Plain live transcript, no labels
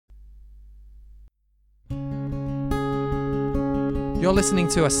You're listening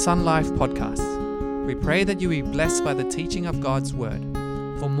to a Sun Life podcast. We pray that you be blessed by the teaching of God's Word.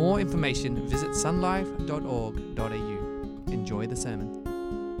 For more information, visit sunlife.org.au. Enjoy the sermon.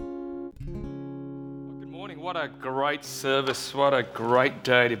 Good morning. What a great service. What a great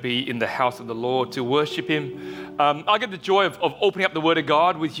day to be in the house of the Lord, to worship Him. I get the joy of opening up the Word of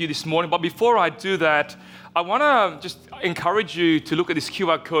God with you this morning. But before I do that, I want to just encourage you to look at this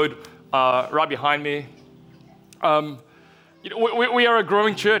QR code right behind me. We are a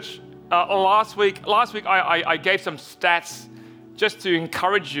growing church. Last week I gave some stats just to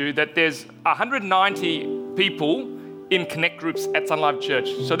encourage you that there's 190 people in Connect groups at Sun Life Church.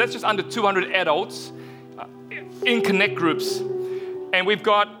 So that's just under 200 adults in Connect groups. And we've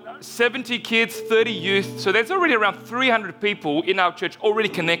got 70 kids, 30 youth. So there's already around 300 people in our church already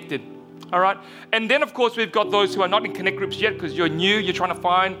connected. All right. And then, of course, we've got those who are not in Connect groups yet because you're new, you're trying to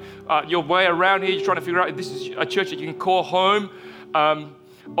find your way around here, you're trying to figure out if this is a church that you can call home,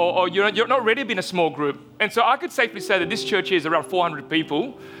 or you're not ready to be in a small group. And so I could safely say that this church here is around 400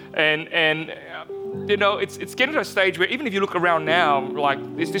 people, and it's getting to a stage where even if you look around now, like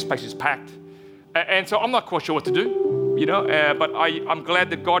this place is packed. And so I'm not quite sure what to do. But I'm glad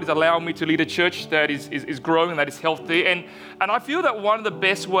that God is allowing me to lead a church that is growing, that is healthy. And I feel that one of the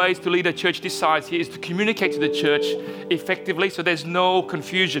best ways to lead a church this size here is to communicate to the church effectively so there's no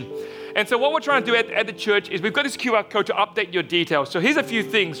confusion. And so what we're trying to do at the church is we've got this QR code to update your details. So here's a few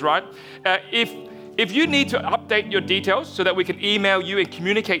things, right? If you need to update your details so that we can email you and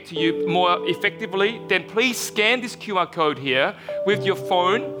communicate to you more effectively, then please scan this QR code here with your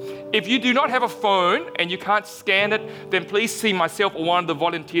phone. If you do not have a phone and you can't scan it, then please see myself or one of the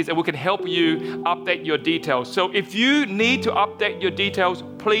volunteers and we can help you update your details. So if you need to update your details,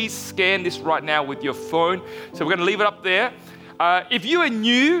 please scan this right now with your phone. So we're going to leave it up there. If you are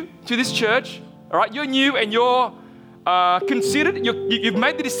new to this church, all right, you're new and you're considered, you've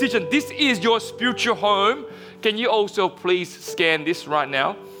made the decision, this is your spiritual home, can you also please scan this right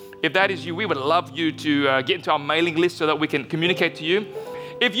now? If that is you, we would love you to get into our mailing list so that we can communicate to you.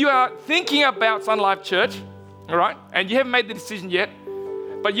 If you are thinking about Sun Life Church, all right, and you haven't made the decision yet,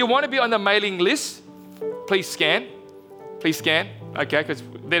 but you want to be on the mailing list, please scan, okay, because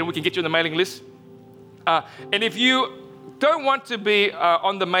then we can get you on the mailing list. And if you don't want to be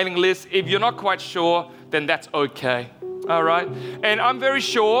on the mailing list, if you're not quite sure, then that's okay, all right? And I'm very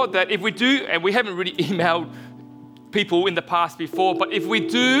sure that if we do, and we haven't really emailed people in the past before, but if we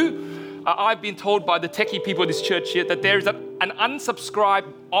do, I've been told by the techie people of this church here that there is an unsubscribe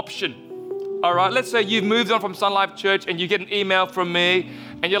option, all right? Let's say you've moved on from Sun Life Church and you get an email from me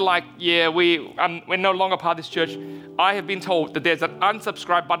and you're like, yeah, we're no longer part of this church. I have been told that there's an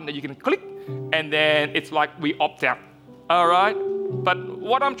unsubscribe button that you can click and then it's like we opt out, all right? But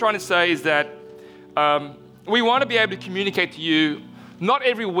what I'm trying to say is that we want to be able to communicate to you, not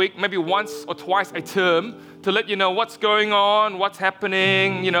every week, maybe once or twice a term, to let you know what's going on, what's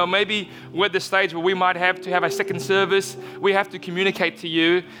happening. Maybe we're at the stage where we might have to have a second service. We have to communicate to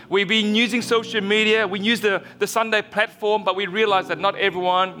you. We've been using social media. We use the Sunday platform, but we realize that not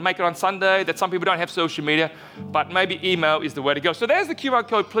everyone make it on Sunday, that some people don't have social media, but maybe email is the way to go. So there's the QR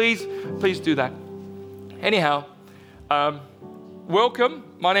code. Please do that. Anyhow, welcome.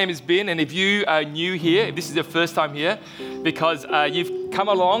 My name is Ben, and if you are new here, if this is your first time here, because you've come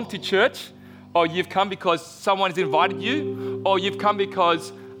along to church, or you've come because someone has invited you, or you've come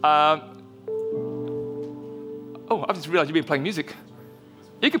because, I've just realized you've been playing music.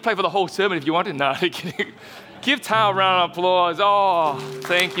 You could play for the whole sermon if you wanted. No, give Tao a round of applause. Oh,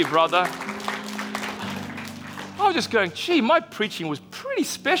 thank you, brother. I was just going, gee, my preaching was pretty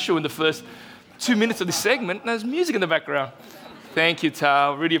special in the first 2 minutes of this segment, and there's music in the background. Thank you,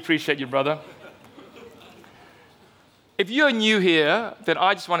 Tao. Really appreciate you, brother. If you're new here, then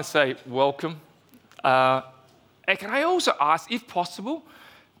I just want to say welcome. And can I also ask, if possible,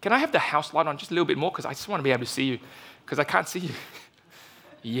 can I have the house light on just a little bit more? Because I just want to be able to see you, because I can't see you.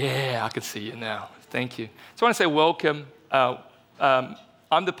 Yeah, I can see you now. Thank you. So I want to say welcome.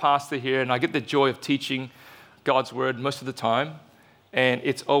 I'm the pastor here, and I get the joy of teaching God's Word most of the time. And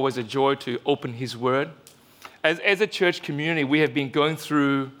it's always a joy to open His Word. As a church community, we have been going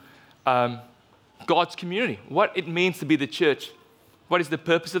through God's community, what it means to be the church, what is the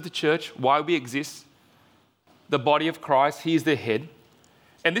purpose of the church, why we exist, the body of Christ, He is the head.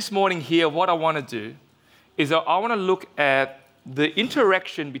 And this morning here, what I want to do is I want to look at the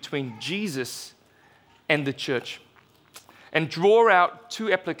interaction between Jesus and the church and draw out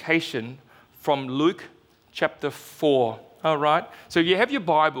two applications from Luke chapter 4. All right? So if you have your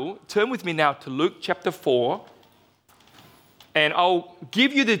Bible, turn with me now to Luke chapter 4. And I'll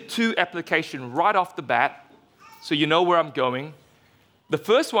give you the two applications right off the bat so you know where I'm going. The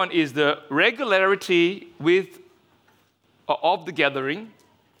first one is the regularity of the gathering.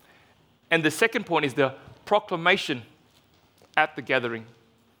 And the second point is the proclamation at the gathering.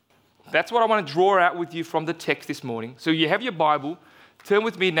 That's what I want to draw out with you from the text this morning. So you have your Bible. Turn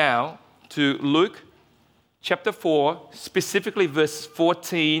with me now to Luke chapter 4, specifically verses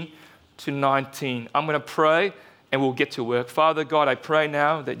 14 to 19. I'm going to pray and we'll get to work. Father God, I pray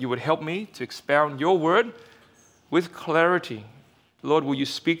now that you would help me to expound your word with clarity. Lord, will you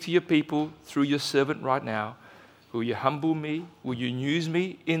speak to your people through your servant right now? Will you humble me? Will you use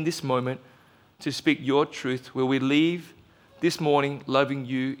me in this moment to speak your truth? Will we leave this morning loving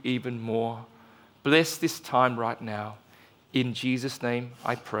you even more? Bless this time right now. In Jesus' name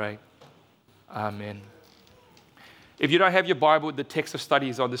I pray. Amen. If you don't have your Bible, the text of study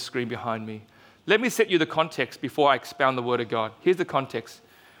is on the screen behind me. Let me set you the context before I expound the word of God. Here's the context.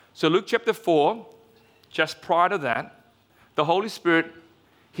 So Luke chapter 4, just prior to that, the Holy Spirit,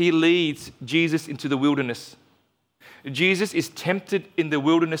 he leads Jesus into the wilderness. Jesus is tempted in the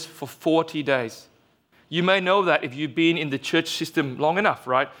wilderness for 40 days. You may know that if you've been in the church system long enough,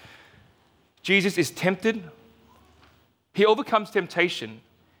 right? Jesus is tempted. He overcomes temptation.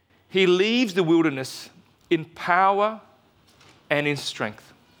 He leaves the wilderness in power and in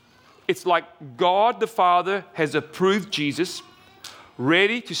strength. It's like God the Father has approved Jesus,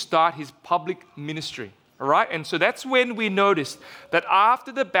 ready to start his public ministry. All right? And so that's when we notice that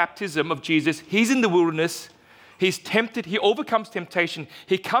after the baptism of Jesus, he's in the wilderness, he's tempted, he overcomes temptation,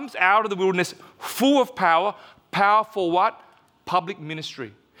 he comes out of the wilderness full of power. Power for what? Public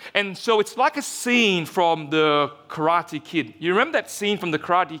ministry. And so it's like a scene from the Karate Kid. You remember that scene from the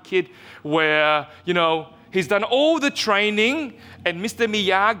Karate Kid where, he's done all the training and Mr.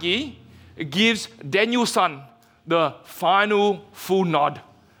 Miyagi gives Daniel-san the final full nod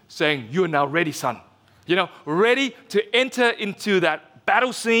saying, "You're now ready, son." Ready to enter into that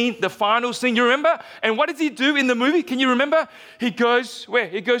battle scene, the final scene. You remember? And what does he do in the movie? Can you remember? He goes where?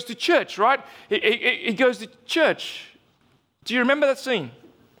 He goes to church, right? He goes to church. Do you remember that scene?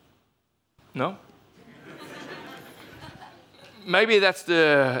 No? Maybe that's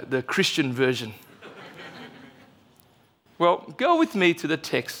the Christian version. Well, go with me to the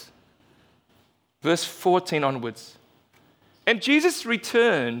text, verse 14 onwards. And Jesus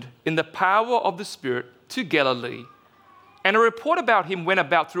returned in the power of the Spirit to Galilee, and a report about him went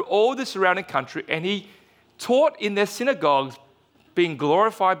about through all the surrounding country, and he taught in their synagogues, being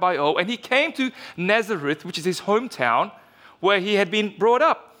glorified by all. And he came to Nazareth, which is his hometown, where he had been brought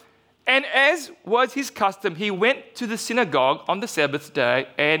up. And as was his custom, he went to the synagogue on the Sabbath day,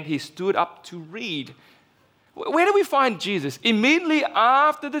 and he stood up to read. Where do we find Jesus? Immediately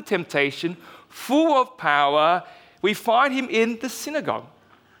after the temptation, full of power, we find him in the synagogue.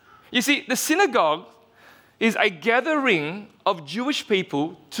 You see, the synagogue is a gathering of Jewish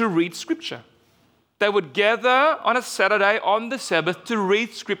people to read Scripture. They would gather on a Saturday on the Sabbath to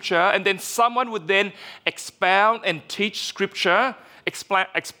read Scripture, and then someone would then expound and teach Scripture,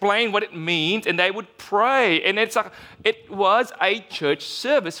 explain what it means, and they would pray. And it was a church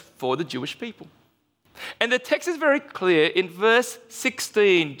service for the Jewish people. And the text is very clear in verse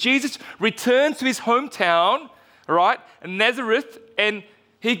 16. Jesus returns to his hometown, right, Nazareth, and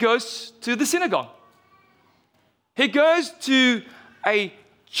he goes to the synagogue. He goes to a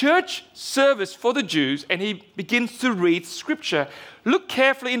church service for the Jews, and he begins to read Scripture. Look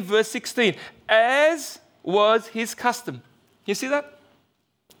carefully in verse 16. As was his custom. You see that?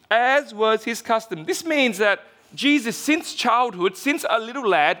 As was his custom. This means that Jesus, since childhood, since a little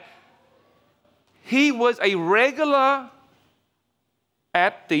lad, he was a regular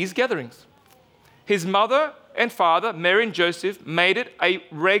at these gatherings. His mother and father, Mary and Joseph, made it a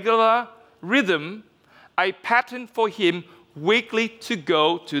regular rhythm, a pattern for him weekly to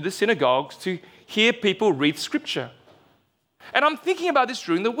go to the synagogues to hear people read Scripture. And I'm thinking about this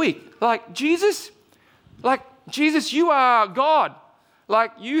during the week. Jesus, you are God.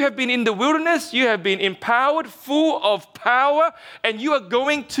 You have been in the wilderness, you have been empowered, full of power, and you are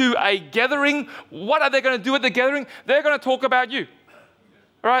going to a gathering. What are they going to do at the gathering? They're going to talk about you.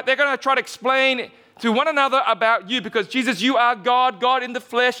 Right? They're going to try to explain to one another about you, because Jesus, you are God, God in the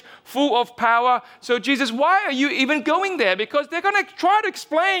flesh, full of power. So Jesus, why are you even going there? Because they're going to try to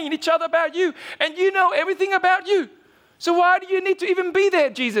explain each other about you, and you know everything about you. So why do you need to even be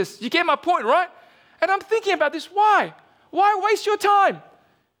there, Jesus? You get my point, right? And I'm thinking about this. Why? Why waste your time?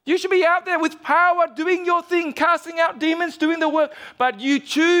 You should be out there with power, doing your thing, casting out demons, doing the work. But you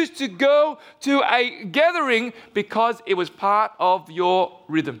choose to go to a gathering because it was part of your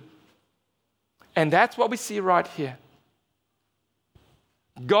rhythm. And that's what we see right here.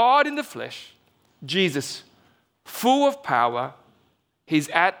 God in the flesh, Jesus, full of power, He's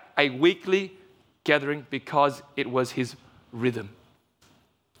at a weekly gathering because it was his rhythm.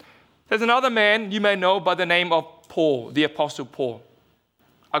 There's another man you may know by the name of Paul, the Apostle Paul,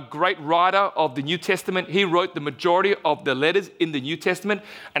 a great writer of the New Testament. He wrote the majority of the letters in the New Testament,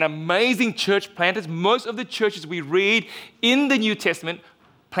 an amazing church planter. Most of the churches we read in the New Testament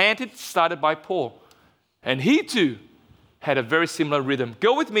started by Paul. And he too had a very similar rhythm.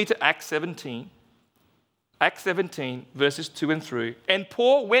 Go with me to Acts 17. Acts 17, verses 2 and 3. And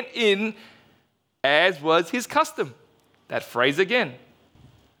Paul went in as was his custom. That phrase again.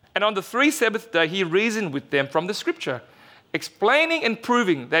 And on the 37th day, he reasoned with them from the scripture, explaining and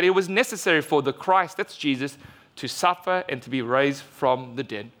proving that it was necessary for the Christ, that's Jesus, to suffer and to be raised from the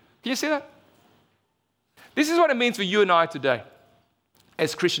dead. Can you see that? This is what it means for you and I today,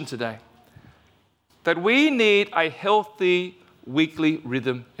 as Christians today, that we need a healthy weekly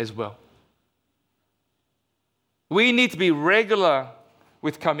rhythm as well. We need to be regular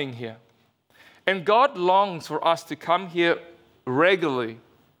with coming here. And God longs for us to come here regularly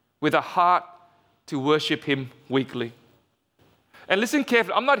with a heart to worship Him weekly. And listen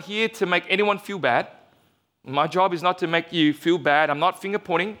carefully, I'm not here to make anyone feel bad. My job is not to make you feel bad. I'm not finger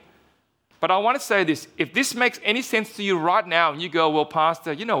pointing. But I want to say this. If this makes any sense to you right now and you go, well,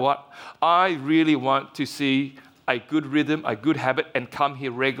 Pastor, you know what? I really want to see a good rhythm, a good habit, and come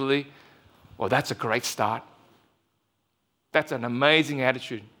here regularly. Well, that's a great start. That's an amazing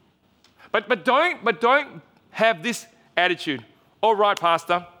attitude. But don't have this attitude. All right,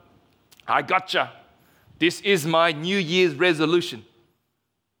 Pastor, I gotcha. This is my New Year's resolution.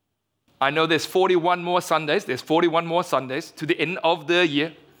 I know there's 41 more Sundays. There's 41 more Sundays to the end of the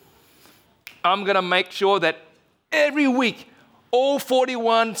year. I'm going to make sure that every week, all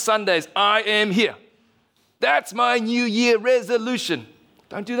 41 Sundays, I am here. That's my New Year resolution.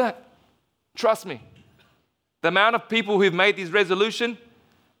 Don't do that. Trust me. The amount of people who've made this resolution,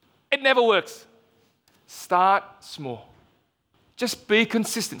 it never works. Start small. Just be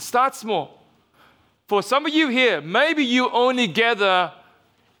consistent. Start small. For some of you here, maybe you only gather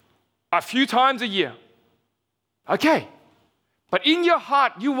a few times a year. Okay. But in your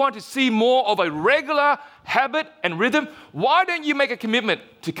heart, you want to see more of a regular habit and rhythm. Why don't you make a commitment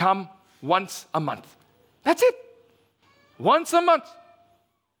to come once a month? That's it. Once a month.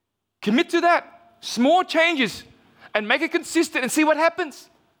 Commit to that. Small changes and make it consistent and see what happens.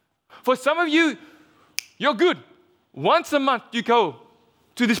 For some of you, you're good. Once a month, you go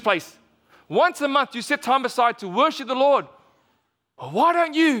to this place. Once a month, you set time aside to worship the Lord. Well, why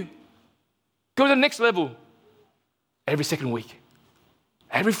don't you go to the next level every second week?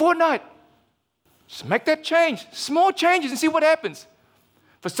 Every fortnight. Just make that change. Small changes and see what happens.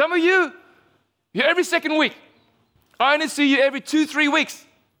 For some of you, you're every second week. I only see you every 2-3 weeks.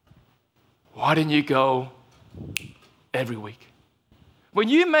 Why don't you go every week? When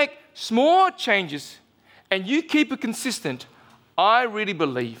you make small changes and you keep it consistent, I really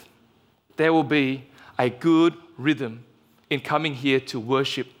believe there will be a good rhythm in coming here to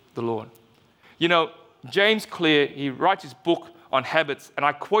worship the Lord. You know, James Clear, he writes his book on habits, and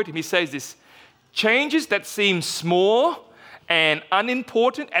I quote him, he says this: changes that seem small and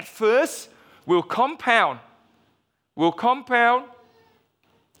unimportant at first will compound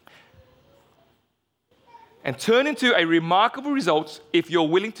and turn into a remarkable results if you're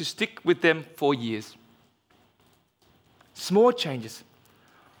willing to stick with them for years. Small changes.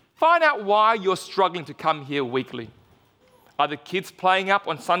 Find out why you're struggling to come here weekly. Are the kids playing up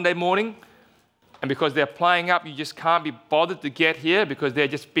on Sunday morning? And because they're playing up, you just can't be bothered to get here because they're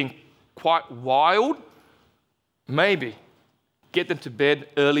just being quite wild? Maybe get them to bed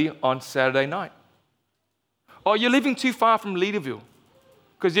early on Saturday night. Or you're living too far from Leaderville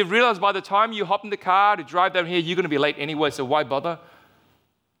because you've realized by the time you hop in the car to drive down here, you're going to be late anyway, so why bother?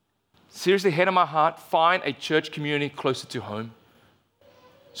 Seriously, head of my heart, find a church community closer to home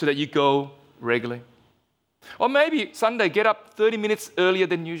so that you go regularly. Or maybe Sunday, get up 30 minutes earlier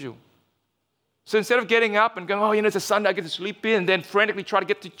than usual. So instead of getting up and going, oh, you know, it's a Sunday, I get to sleep in, and then frantically try to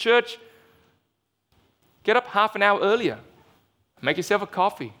get to church, get up half an hour earlier. Make yourself a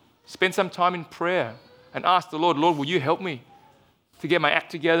coffee. Spend some time in prayer and ask the Lord, Lord, will you help me to get my act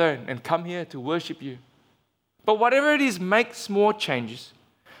together and come here to worship you? But whatever it is, make small changes.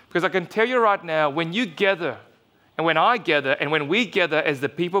 Because I can tell you right now, when you gather, and when I gather, and when we gather as the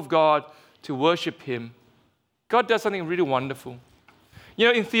people of God to worship Him, God does something really wonderful. You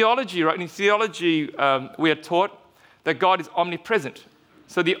know, in theology, right? We are taught that God is omnipresent.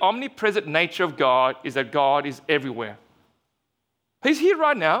 So the omnipresent nature of God is that God is everywhere. He's here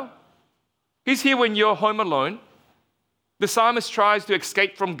right now. He's here when you're home alone. The psalmist tries to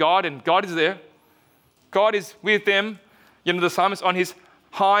escape from God, and God is there. God is with them. The psalmist on his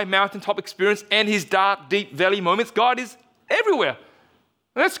high mountaintop experience and his dark, deep valley moments. God is everywhere.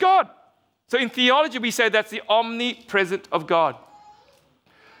 That's God. So in theology, we say that's the omnipresent of God.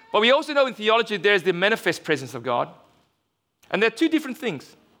 But we also know in theology there's the manifest presence of God. And there are two different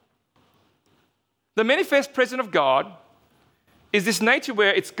things. The manifest presence of God is this nature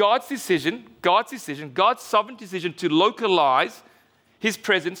where it's God's sovereign decision to localize his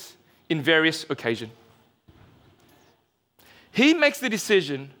presence in various occasions. He makes the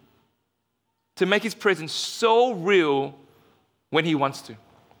decision to make his presence so real when he wants to.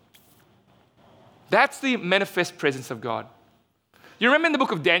 That's the manifest presence of God. You remember in the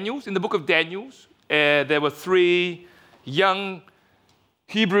book of Daniel? In the book of Daniel, there were 3 young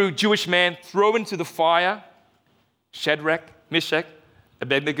Hebrew Jewish men thrown into the fire. Shadrach, Meshach,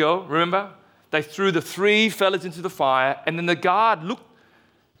 Abednego, remember? They threw the 3 fellas into the fire, and then the guard looked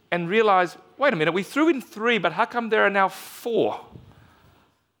and realized, wait a minute, we threw in 3, but how come there are now 4?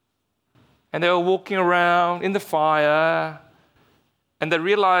 And they were walking around in the fire, and they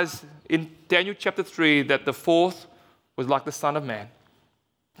realized in Daniel chapter 3 that the 4th was like the Son of Man,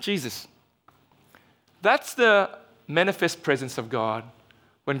 Jesus. That's the manifest presence of God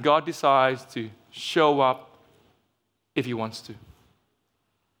when God decides to show up if he wants to.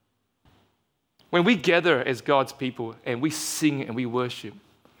 When we gather as God's people and we sing and we worship,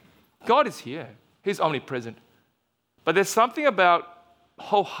 God is here. He's omnipresent. But there's something about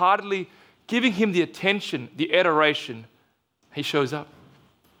wholeheartedly giving him the attention, the adoration. He shows up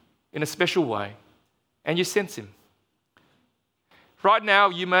in a special way, and you sense him. Right now,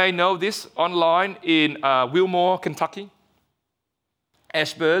 you may know this online in Wilmore, Kentucky.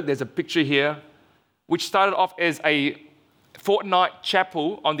 Ashburg, there's a picture here, which started off as a fortnight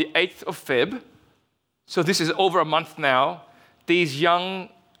chapel on the 8th of Feb. So this is over a month now. These young,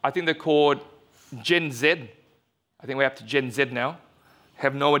 I think they're called Gen Z. I think we're up to Gen Z now.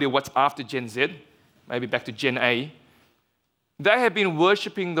 Have no idea what's after Gen Z. Maybe back to Gen A. They have been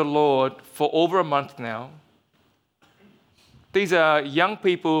worshiping the Lord for over a month now. These are young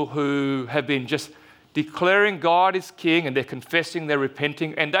people who have been just declaring God is King, and they're confessing, they're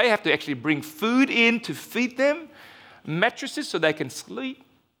repenting, and they have to actually bring food in to feed them, mattresses so they can sleep.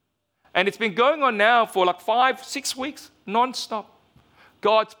 And it's been going on now for like 5-6 weeks, non-stop.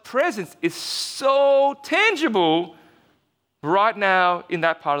 God's presence is so tangible right now in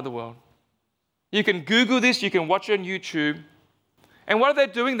that part of the world. You can Google this, you can watch it on YouTube. And what are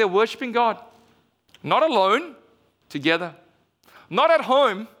they doing? They're worshiping God. Not alone, together. Not at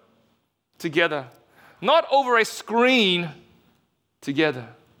home, together. Not over a screen, together.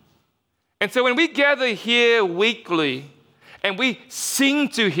 And so when we gather here weekly and we sing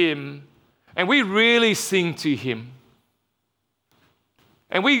to him, and we really sing to him,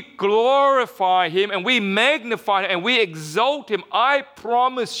 and we glorify him, and we magnify him, and we exalt him, I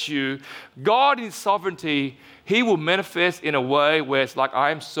promise you, God in sovereignty, he will manifest in a way where it's like,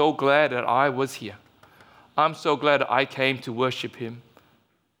 I am so glad that I was here. I'm so glad that I came to worship him.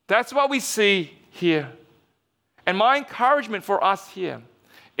 That's what we see here. And my encouragement for us here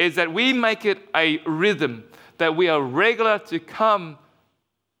is that we make it a rhythm, that we are regular to come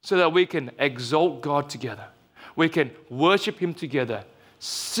so that we can exalt God together. We can worship him together,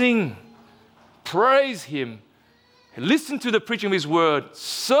 sing, praise him, listen to the preaching of his word,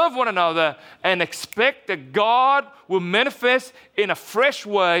 serve one another, and expect that God will manifest in a fresh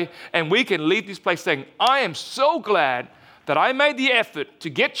way, and we can leave this place saying, I am so glad that I made the effort to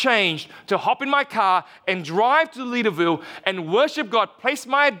get changed, to hop in my car and drive to Leaderville and worship God, place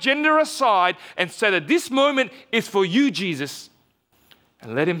my agenda aside and say that this moment is for you, Jesus,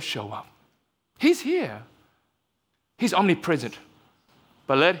 and let him show up. He's here. He's omnipresent.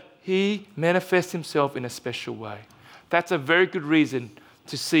 But let he manifest himself in a special way. That's a very good reason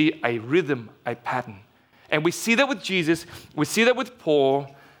to see a rhythm, a pattern. And we see that with Jesus, we see that with Paul,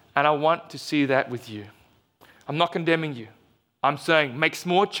 and I want to see that with you. I'm not condemning you. I'm saying make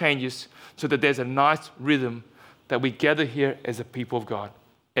small changes so that there's a nice rhythm that we gather here as a people of God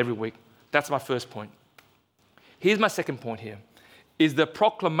every week. That's my first point. Here's my second point here, is the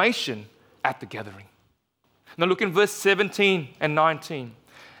proclamation at the gathering. Now look in verse 17 and 19.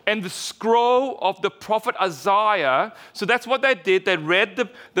 And the scroll of the prophet Isaiah, so that's what they did. They read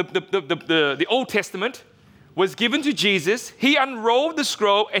the Old Testament, was given to Jesus. He unrolled the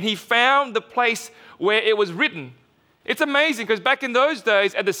scroll and he found the place where it was written. It's amazing because back in those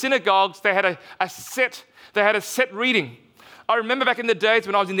days at the synagogues, they had a set reading. I remember back in the days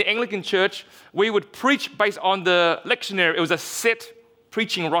when I was in the Anglican church, we would preach based on the lectionary. It was a set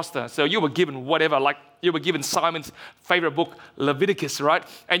preaching roster. So you were given whatever, like you were given Simon's favorite book, Leviticus, right?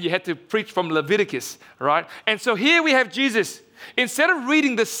 And you had to preach from Leviticus, right? And so here we have Jesus. Instead of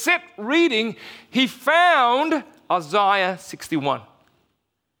reading the set reading, he found Isaiah 61.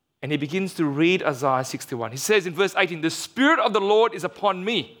 And he begins to read Isaiah 61. He says in verse 18, the Spirit of the Lord is upon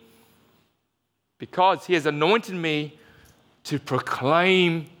me because he has anointed me to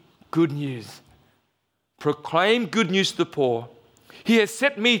proclaim good news. Proclaim good news to the poor. He has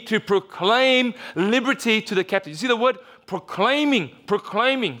set me to proclaim liberty to the captives. You see the word proclaiming.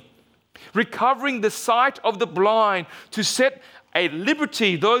 Recovering the sight of the blind, to set a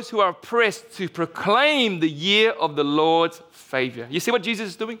liberty those who are oppressed, to proclaim the year of the Lord's favor. You see what Jesus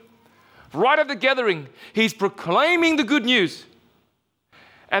is doing? Right at the gathering, he's proclaiming the good news.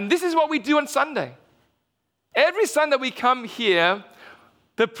 And this is what we do on Sunday. Every Sunday we come here,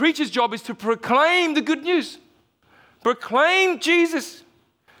 the preacher's job is to proclaim the good news. Proclaim Jesus.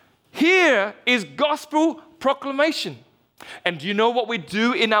 Here is gospel proclamation. And do you know what we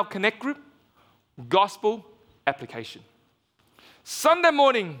do in our Connect group? Gospel application. Sunday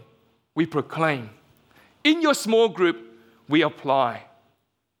morning, we proclaim. In your small group, we apply.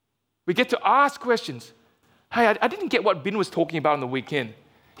 We get to ask questions. Hey, I didn't get what Ben was talking about on the weekend.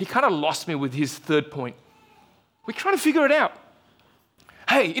 He kind of lost me with his third point. We're trying to figure it out.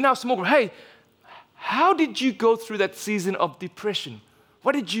 Hey, in our small group, hey, how did you go through that season of depression?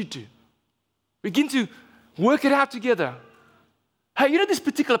 What did you do? Begin to work it out together. Hey, you know this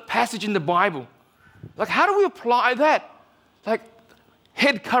particular passage in the Bible? Like, how do we apply that? Like,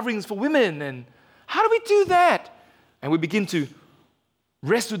 head coverings for women, and how do we do that? And we begin to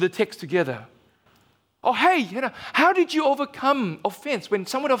wrestle the text together. Oh, hey, how did you overcome offense when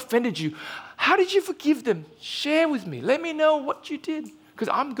someone offended you? How did you forgive them? Share with me. Let me know what you did, because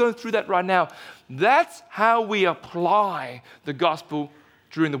I'm going through that right now. That's how we apply the gospel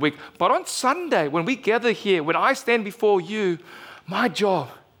during the week. But on Sunday, when we gather here, when I stand before you, my job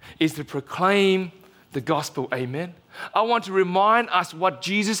is to proclaim the gospel. Amen. I want to remind us what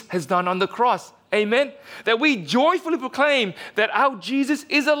Jesus has done on the cross. Amen. That we joyfully proclaim that our Jesus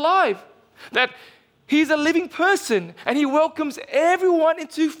is alive, that he's a living person and he welcomes everyone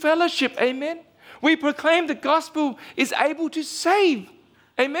into fellowship. Amen. We proclaim the gospel is able to save.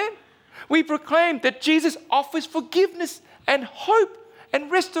 Amen. We proclaim that Jesus offers forgiveness and hope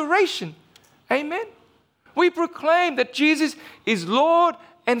and restoration. Amen. We proclaim that Jesus is Lord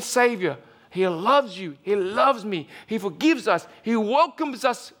and Savior. He loves you. He loves me. He forgives us. He welcomes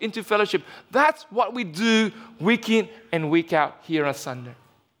us into fellowship. That's what we do week in and week out here on Sunday.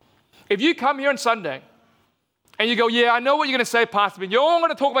 If you come here on Sunday and you go, yeah, I know what you're going to say, Pastor Ben. You're all going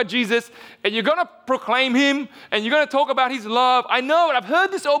to talk about Jesus and you're going to proclaim him and you're going to talk about his love. I know it. I've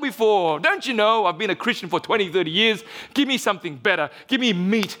heard this all before. Don't you know? I've been a Christian for 20, 30 years. Give me something better. Give me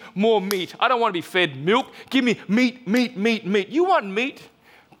meat, more meat. I don't want to be fed milk. Give me meat. You want meat?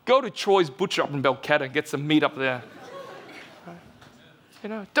 Go to Troy's Butcher up in Balcatta and get some meat up there.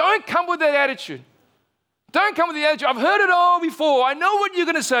 Don't come with that attitude. Don't come with the attitude, I've heard it all before. I know what you're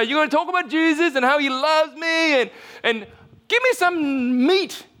going to say. You're going to talk about Jesus and how he loves me and give me some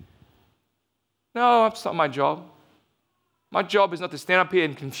meat. No, that's not my job. My job is not to stand up here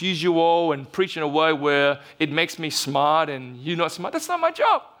and confuse you all and preach in a way where it makes me smart and you're not smart. That's not my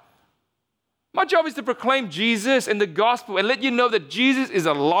job. My job is to proclaim Jesus and the gospel and let you know that Jesus is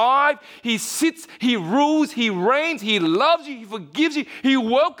alive. He sits, he rules, he reigns, he loves you, he forgives you, he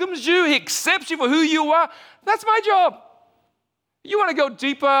welcomes you, he accepts you for who you are. That's my job. You want to go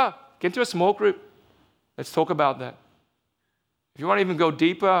deeper? Get into a small group. Let's talk about that. If you want to even go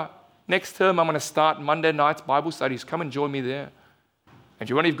deeper, next term I'm going to start Monday nights Bible studies. Come and join me there. And if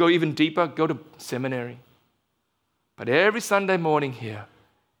you want to go even deeper, go to seminary. But every Sunday morning here,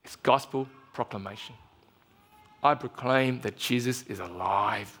 it's gospel proclamation. I proclaim that Jesus is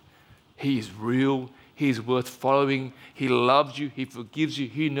alive. He is real. He is worth following. He loves you. He forgives you.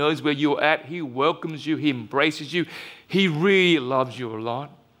 He knows where you're at. He welcomes you. He embraces you. He really loves you a lot.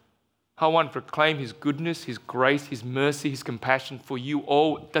 I want to proclaim his goodness, his grace, his mercy, his compassion for you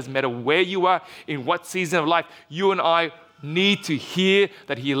all. It doesn't matter where you are, in what season of life. You and I need to hear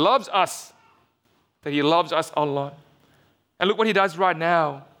that he loves us. That he loves us a lot. And look what he does right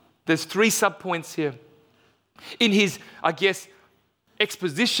now. There's 3 subpoints here. In his,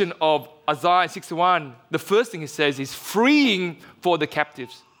 exposition of Isaiah 61, the first thing he says is freeing for the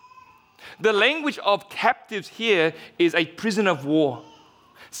captives. The language of captives here is a prisoner of war.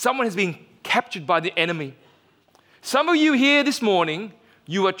 Someone has been captured by the enemy. Some of you here this morning,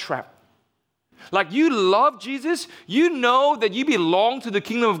 you are trapped. Like you love Jesus, you know that you belong to the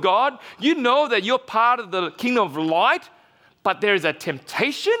kingdom of God, you know that you're part of the kingdom of light, but there is a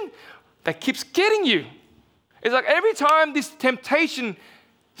temptation that keeps getting you. It's like every time this temptation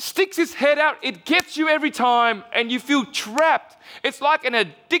sticks its head out, it gets you every time and you feel trapped. It's like an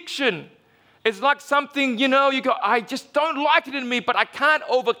addiction. It's like something, you go, I just don't like it in me, but I can't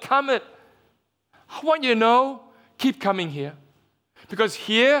overcome it. I want you to know, keep coming here. Because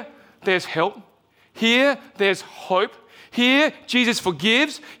here, there's help. Here, there's hope. Here, Jesus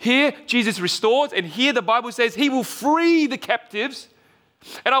forgives. Here, Jesus restores. And here, the Bible says He will free the captives.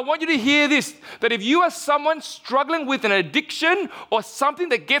 And I want you to hear this, that if you are someone struggling with an addiction or something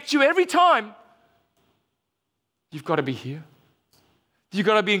that gets you every time, you've got to be here. You've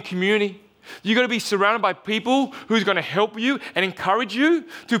got to be in community. You've got to be surrounded by people who's going to help you and encourage you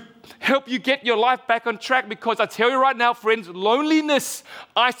to help you get your life back on track. Because I tell you right now, friends, loneliness,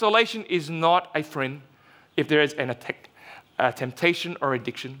 isolation is not a friend if there is a temptation or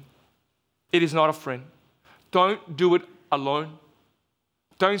addiction. It is not a friend. Don't do it alone.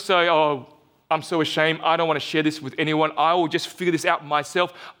 Don't say, oh, I'm so ashamed. I don't want to share this with anyone. I will just figure this out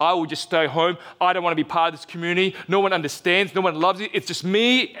myself. I will just stay home. I don't want to be part of this community. No one understands. No one loves it. It's just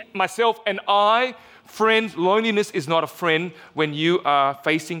me, myself, and I. Friends, loneliness is not a friend when you are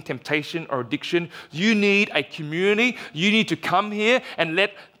facing temptation or addiction. You need a community. You need to come here and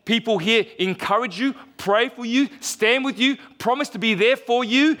let people here encourage you, pray for you, stand with you, promise to be there for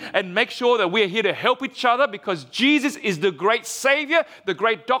you, and make sure that we're here to help each other, because Jesus is the great Savior, the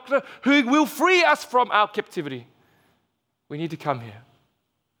great doctor who will free us from our captivity. We need to come here.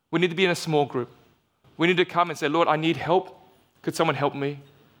 We need to be in a small group. We need to come and say, Lord, I need help. Could someone help me?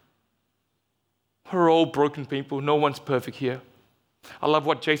 We're all broken people. No one's perfect here. I love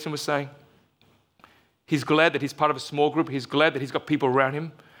what Jason was saying. He's glad that he's part of a small group. He's glad that he's got people around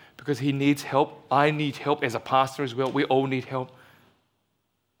him, because he needs help. I need help as a pastor as well. We all need help.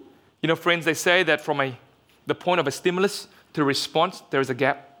 Friends, they say that from the point of a stimulus to response, there is a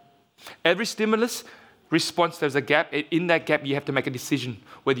gap. Every stimulus response, there's a gap. In that gap, you have to make a decision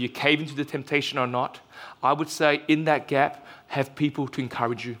whether you cave into the temptation or not. I would say in that gap, have people to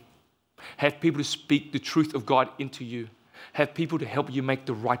encourage you. Have people to speak the truth of God into you. Have people to help you make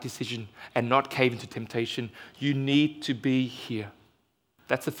the right decision and not cave into temptation. You need to be here.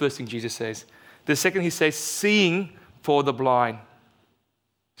 That's the first thing Jesus says. The second, He says, seeing for the blind.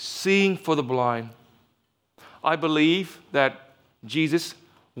 Seeing for the blind. I believe that Jesus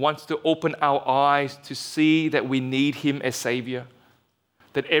wants to open our eyes to see that we need Him as Savior.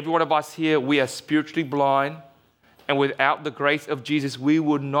 That every one of us here, we are spiritually blind. And without the grace of Jesus, we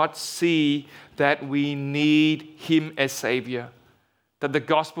would not see that we need Him as Savior. That the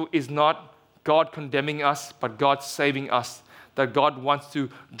gospel is not God condemning us, but God saving us. That God wants to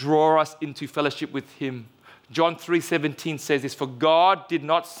draw us into fellowship with Him. John 3:17 says this, for God did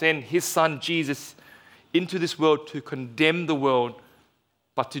not send His Son Jesus into this world to condemn the world,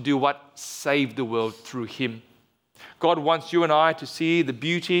 but to do what? Save the world through Him. God wants you and I to see the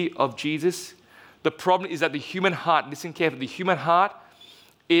beauty of Jesus. The problem is that the human heart, listen carefully, the human heart,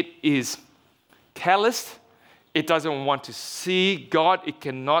 it is calloused. It doesn't want to see God. It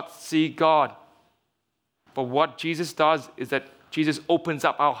cannot see God. But what Jesus does is that Jesus opens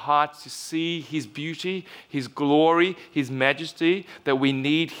up our hearts to see His beauty, His glory, His majesty, that we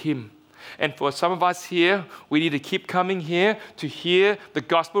need Him. And for some of us here, we need to keep coming here to hear the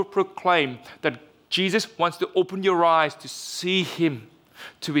gospel proclaimed, that Jesus wants to open your eyes to see Him,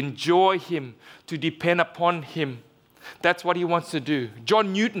 to enjoy Him, to depend upon Him. That's what He wants to do.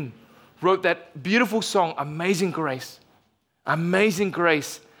 John Newton wrote that beautiful song, Amazing Grace. Amazing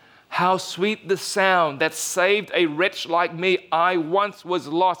grace. How sweet the sound that saved a wretch like me. I once was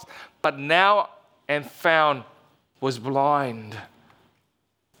lost, but now am found, was blind,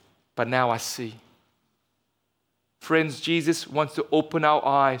 but now I see. Friends, Jesus wants to open our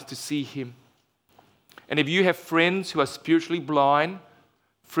eyes to see Him. And if you have friends who are spiritually blind,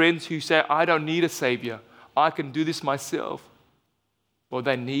 friends who say, I don't need a Savior, I can do this myself, well,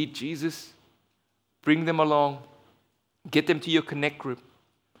 they need Jesus. Bring them along. Get them to your connect group.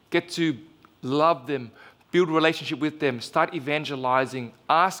 Get to love them, build a relationship with them, start evangelizing.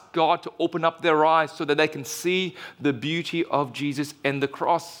 Ask God to open up their eyes so that they can see the beauty of Jesus and the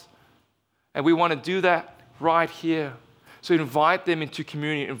cross. And we want to do that right here. So invite them into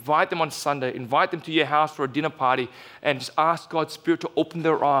community, invite them on Sunday, invite them to your house for a dinner party, and just ask God's Spirit to open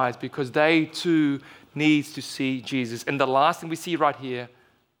their eyes, because they too need to see Jesus. And the last thing we see right here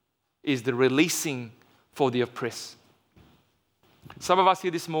is the releasing for the oppressed. Some of us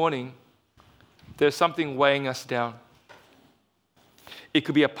here this morning, there's something weighing us down. It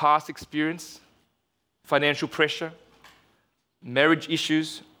could be a past experience, financial pressure, marriage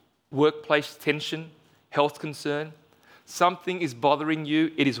issues, workplace tension, health concern. something is bothering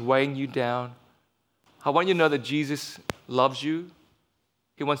you, it is weighing you down, I want you to know that Jesus loves you.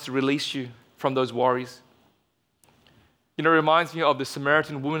 He wants to release you from those worries. It reminds me of the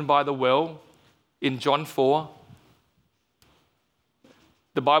Samaritan woman by the well in John 4.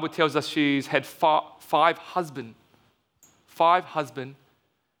 The Bible tells us she's had five husbands,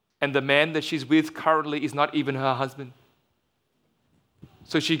 and the man that she's with currently is not even her husband.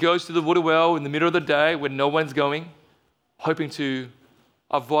 So she goes to the water well in the middle of the day when no one's going, hoping to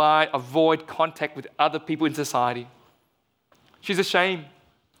avoid contact with other people in society. She's ashamed.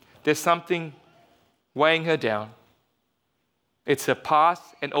 There's something weighing her down. It's her past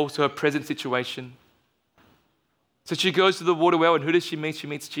and also her present situation. So she goes to the water well, and who does she meet? She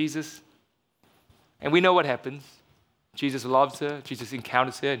meets Jesus. And we know what happens. Jesus loves her, Jesus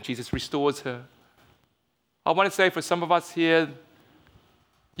encounters her, and Jesus restores her. I want to say for some of us here,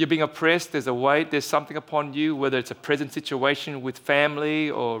 you're being oppressed, there's a weight, there's something upon you, whether it's a present situation with family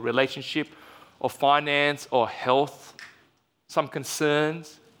or relationship or finance or health, some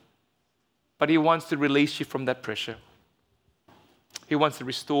concerns. But He wants to release you from that pressure. He wants to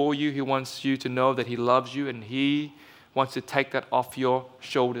restore you. He wants you to know that He loves you, and He wants to take that off your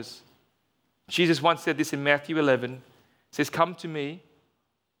shoulders. Jesus once said this in Matthew 11. He says, "Come to me,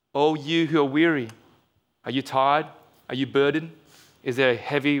 all you who are weary. Are you tired? Are you burdened? Is there a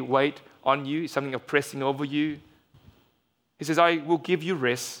heavy weight on you? Is something oppressing over you?" He says, "I will give you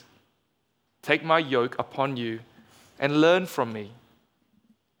rest. Take my yoke upon you and learn from me."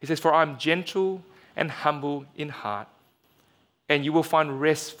 He says, "For I am gentle and humble in heart, and you will find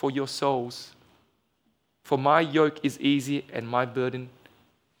rest for your souls. For my yoke is easy and my burden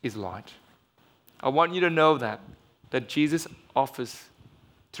is light." I want you to know that Jesus offers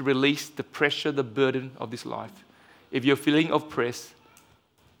to release the pressure, the burden of this life. If you're feeling oppressed,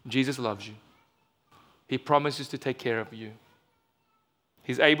 Jesus loves you. He promises to take care of you.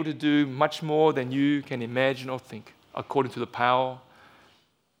 He's able to do much more than you can imagine or think, according to the power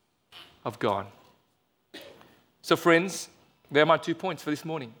of God. So friends, there are my 2 points for this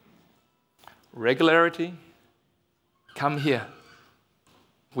morning. Regularity, come here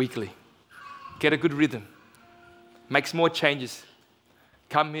weekly. Get a good rhythm. Make some more changes.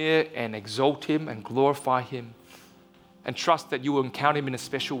 Come here and exalt Him and glorify Him. And trust that you will encounter Him in a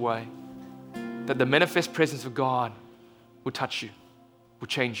special way. That the manifest presence of God will touch you, will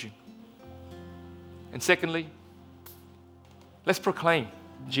change you. And secondly, let's proclaim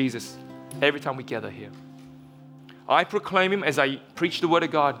Jesus every time we gather here. I proclaim Him as I preach the Word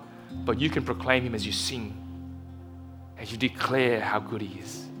of God, but you can proclaim Him as you sing, as you declare how good He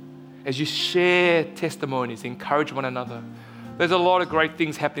is, as you share testimonies, encourage one another. There's a lot of great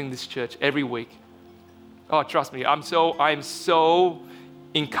things happening in this church every week. Oh, trust me, I am so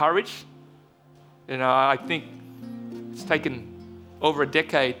encouraged. I think it's taken over a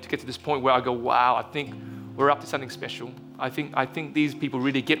decade to get to this point where I go, wow, I think we're up to something special. I think these people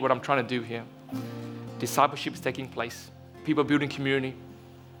really get what I'm trying to do here. Discipleship is taking place. People are building community.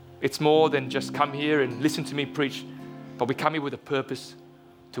 It's more than just come here and listen to me preach, but we come here with a purpose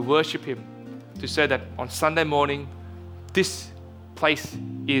to worship Him, to say that on Sunday morning, this place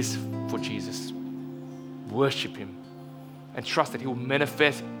is for Jesus. Worship Him and trust that He will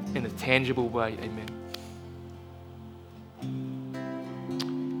manifest in a tangible way. Amen.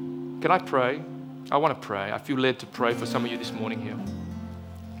 Can I pray? I want to pray. I feel led to pray for some of you this morning here.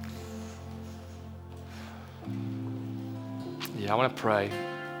 Yeah, I want to pray.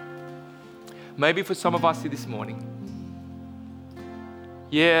 Maybe for some of us here this morning,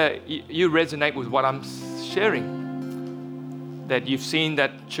 you resonate with what I'm sharing. That you've seen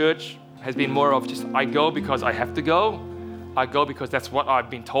that church has been more of just, I go because I have to go. I go because that's what I've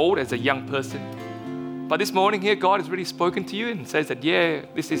been told as a young person. But this morning here, God has really spoken to you and says that,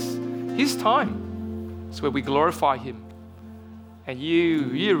 this is His time. It's where we glorify Him. And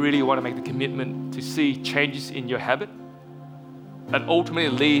you really want to make the commitment to see changes in your habit that ultimately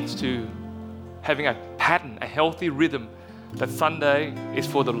leads to having a pattern, a healthy rhythm that Sunday is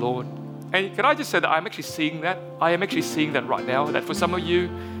for the Lord. And can I just say that I'm actually seeing that? I am actually seeing that right now, that for some of you,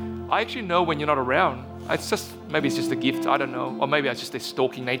 I actually know when you're not around. Maybe it's just a gift, I don't know. Or maybe it's just this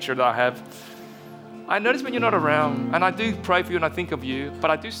stalking nature that I have. I notice when you're not around, and I do pray for you and I think of you, but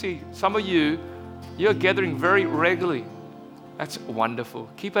I do see some of you, you're gathering very regularly. That's wonderful.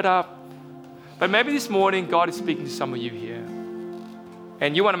 Keep it up. But maybe this morning, God is speaking to some of you here.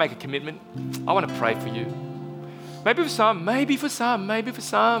 And you want to make a commitment. I want to pray for you. Maybe for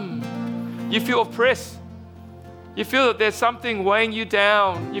some, you feel oppressed. You feel that there's something weighing you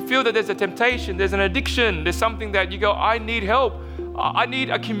down. You feel that there's a temptation, there's an addiction, there's something that you go, I need help. I need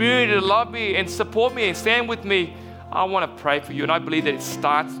a community to love me and support me and stand with me. I want to pray for you. And I believe that it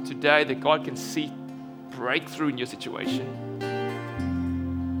starts today, that God can see breakthrough in your situation.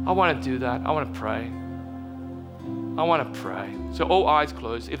 I want to do that. I want to pray. I want to pray. So all eyes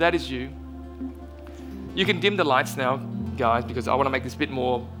closed. If that is you, you can dim the lights now, guys, because I want to make this a bit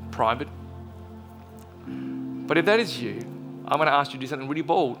more private. But if that is you, I'm going to ask you to do something really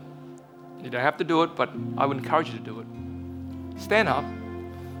bold. You don't have to do it, but I would encourage you to do it. Stand up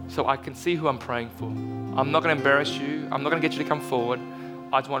so I can see who I'm praying for. I'm not going to embarrass you. I'm not going to get you to come forward.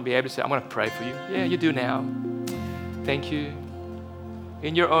 I just want to be able to say, I'm going to pray for you. Yeah, you do now. Thank you.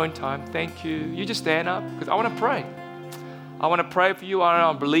 In your own time, thank you. You just stand up because I want to pray. I want to pray for you.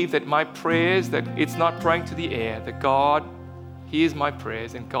 I believe that my prayers, that it's not praying to the air, that God hears my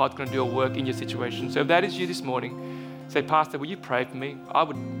prayers and God's going to do a work in your situation. So if that is you this morning, say, Pastor, will you pray for me?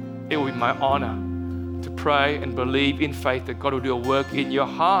 It will be my honor to pray and believe in faith that God will do a work in your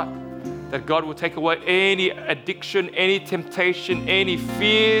heart, that God will take away any addiction, any temptation, any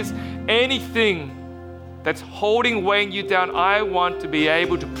fears, anything that's weighing you down. I want to be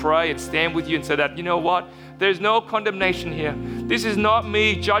able to pray and stand with you and say that, you know what? There's no condemnation here. This is not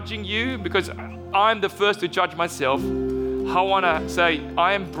me judging you because I'm the first to judge myself. I want to say,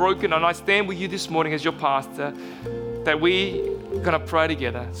 I am broken and I stand with you this morning as your pastor, that we going to pray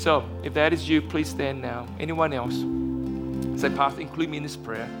together. So if that is you, please stand now. Anyone else? Say, Pastor, include me in this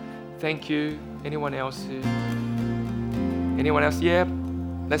prayer. Thank you. Anyone else? Anyone else? Yeah.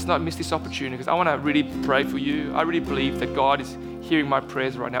 Let's not miss this opportunity because I want to really pray for you. I really believe that God is hearing my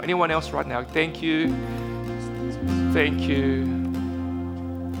prayers right now. Anyone else right now? Thank you. Thank you.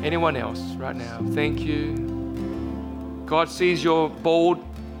 Anyone else right now? Thank you. God sees your bold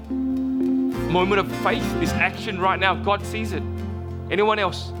moment of faith, this action right now. God sees it. Anyone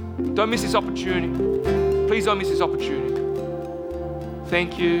else? Don't miss this opportunity. Please don't miss this opportunity.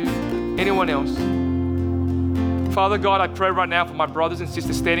 Thank you. Anyone else? Father God, I pray right now for my brothers and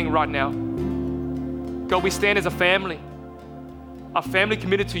sisters standing right now. God, we stand as a family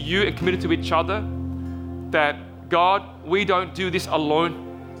committed to you and committed to each other, that God, we don't do this alone.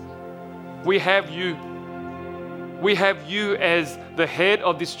 We have you. We have you as the head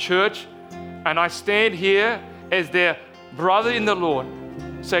of this church, and I stand here as their brother in the Lord,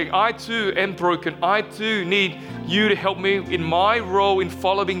 saying, I too am broken. I too need you to help me in my role in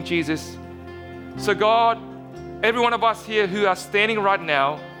following Jesus. So God, every one of us here who are standing right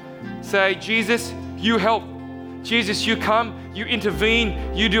now, say, Jesus, you help. Jesus, you come, you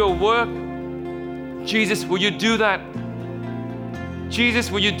intervene, you do a work. Jesus, will you do that?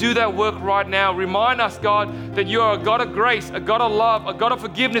 Jesus, will you do that work right now? Remind us, God, that you are a God of grace, a God of love, a God of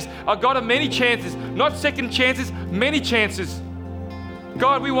forgiveness, a God of many chances, not second chances, many chances.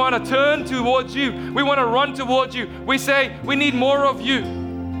 God, we want to turn towards you. We want to run towards you. We say we need more of you.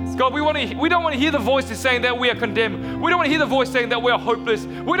 God, we don't want to hear the voices saying that we are condemned. We don't want to hear the voice saying that we are hopeless.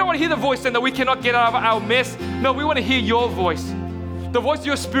 We don't want to hear the voice saying that we cannot get out of our mess. No, we want to hear your voice. The voice of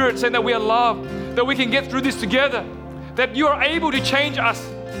your Spirit saying that we are loved, that we can get through this together, that you are able to change us,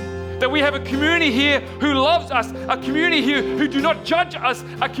 that we have a community here who loves us, a community here who do not judge us,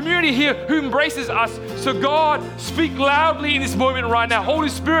 a community here who embraces us. So God, speak loudly in this moment right now. Holy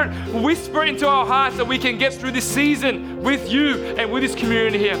Spirit, whisper into our hearts that we can get through this season with you and with this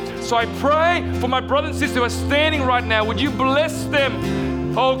community here. So I pray for my brothers and sisters who are standing right now. Would you bless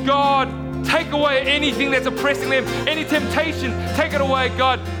them? Oh God, take away anything that's oppressing them, any temptation, take it away,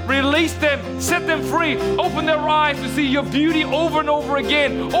 God. Release them, set them free. Open their eyes to see your beauty over and over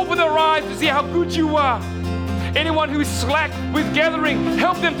again. Open their eyes to see how good you are. Anyone who is slack with gathering,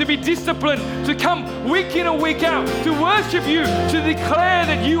 help them to be disciplined, to come week in and week out, to worship you, to declare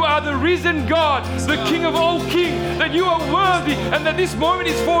that you are the risen God, the King of all kings, that you are worthy and that this moment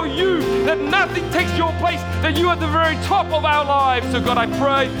is for you, that nothing takes your place, that you are the very top of our lives. So God, I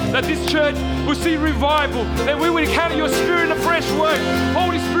pray that this church will see revival, that we will encounter your Spirit in a fresh way.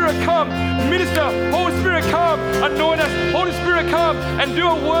 Holy Spirit, come, minister. Holy Spirit, come, anoint us. Holy Spirit, come and do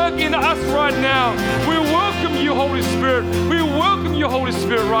a work in us right now. We welcome you, Holy Spirit. We welcome you, Holy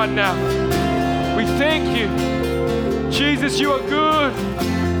Spirit, right now. We thank you. Jesus, you are good.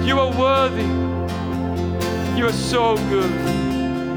 You are worthy. You are so good.